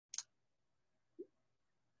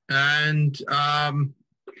And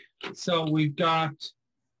so we've got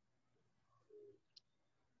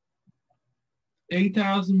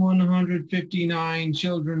 8,159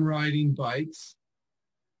 children riding bikes,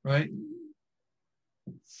 right?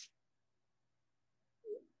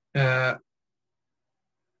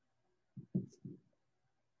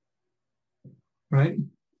 Right?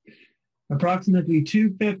 Approximately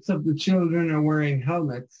 2/5 of the children are wearing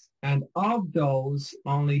helmets, and of those,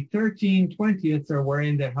 only 13/20 are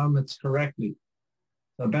wearing the helmets correctly.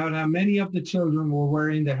 So about how many of the children were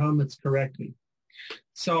wearing the helmets correctly?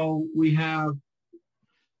 So we have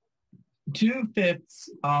 2/5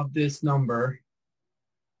 of this number,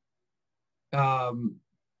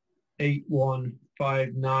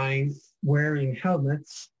 8159, wearing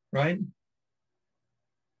helmets, right?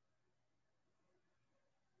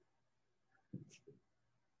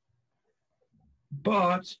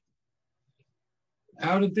 But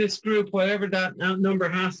out of this group, whatever that number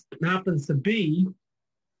happens to be,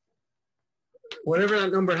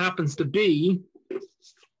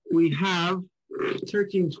 we have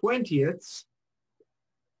 13/20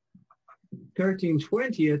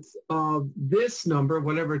 of this number,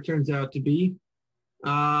 whatever it turns out to be,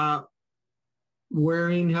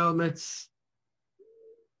 wearing helmets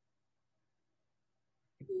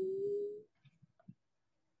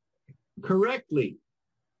correctly.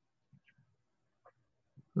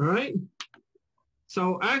 All right?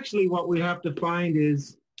 So actually what we have to find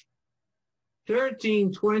is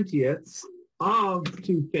 13/20 of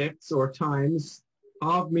 2/5 or times,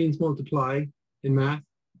 of means multiply in math,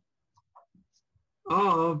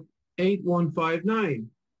 of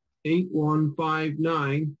 8159.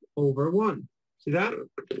 8159 over 1. See that?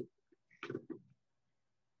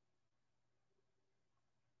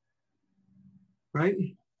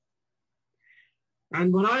 Right?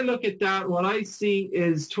 And when I look at that, what I see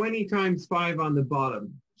is 20 times 5 on the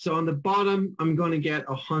bottom. So on the bottom, I'm going to get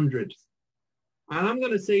 100. And I'm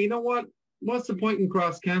going to say, you know what? What's the point in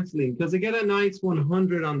cross-canceling? Because I get a nice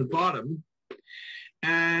 100 on the bottom.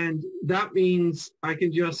 And that means I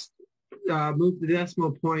can just move the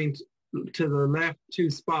decimal point to the left 2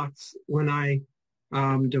 spots when I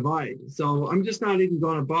divide. So I'm just not even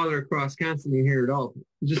going to bother cross-canceling here at all.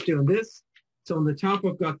 I'm just doing this. So on the top,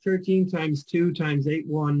 I've got 13 times 2 times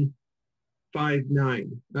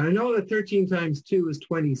 8159. Now I know that 13 times 2 is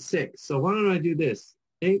 26. So why don't I do this?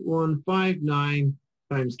 8159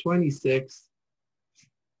 times 26.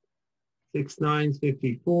 6 9s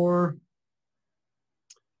 54.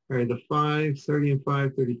 Carry the 5, 30 and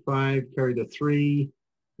 5, 35. Carry the 3.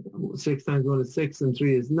 6 times 1 is 6 and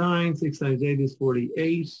 3 is 9. 6 times 8 is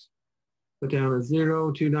 48. Put down a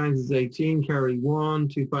 0. 2 9s is 18. Carry 1.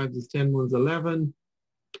 2 5s is 10. 1's 11.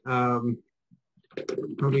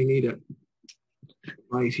 Probably need it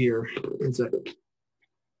right here. One second.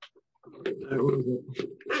 What was it?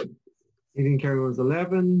 18 carry 1's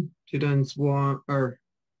 11. 2 times 1, or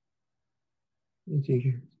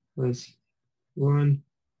 18 was 1.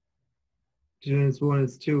 2 times 1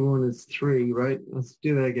 is 2. 1 is 3, right? Let's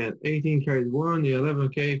do that again. 18 carries 1. Yeah, 11,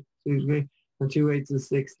 okay. 2 and 2 8s is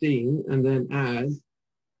 16. And then add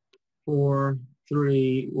 4,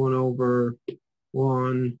 3, 1 over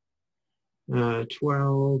 1,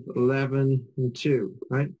 12, 11, and 2,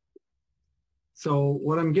 right? So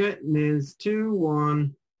what I'm getting is 2,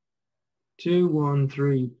 1, 2, 1,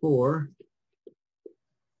 3, 4.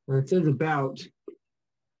 And it says about.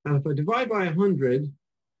 And if I divide by 100,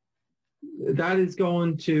 that is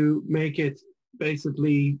going to make it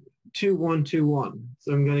basically 2121.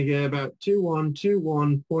 So I'm going to get about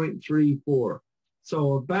 2121.34.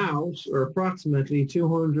 So about, or approximately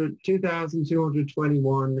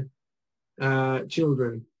 2,221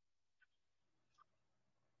 children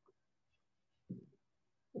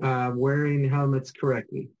wearing helmets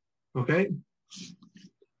correctly. Okay?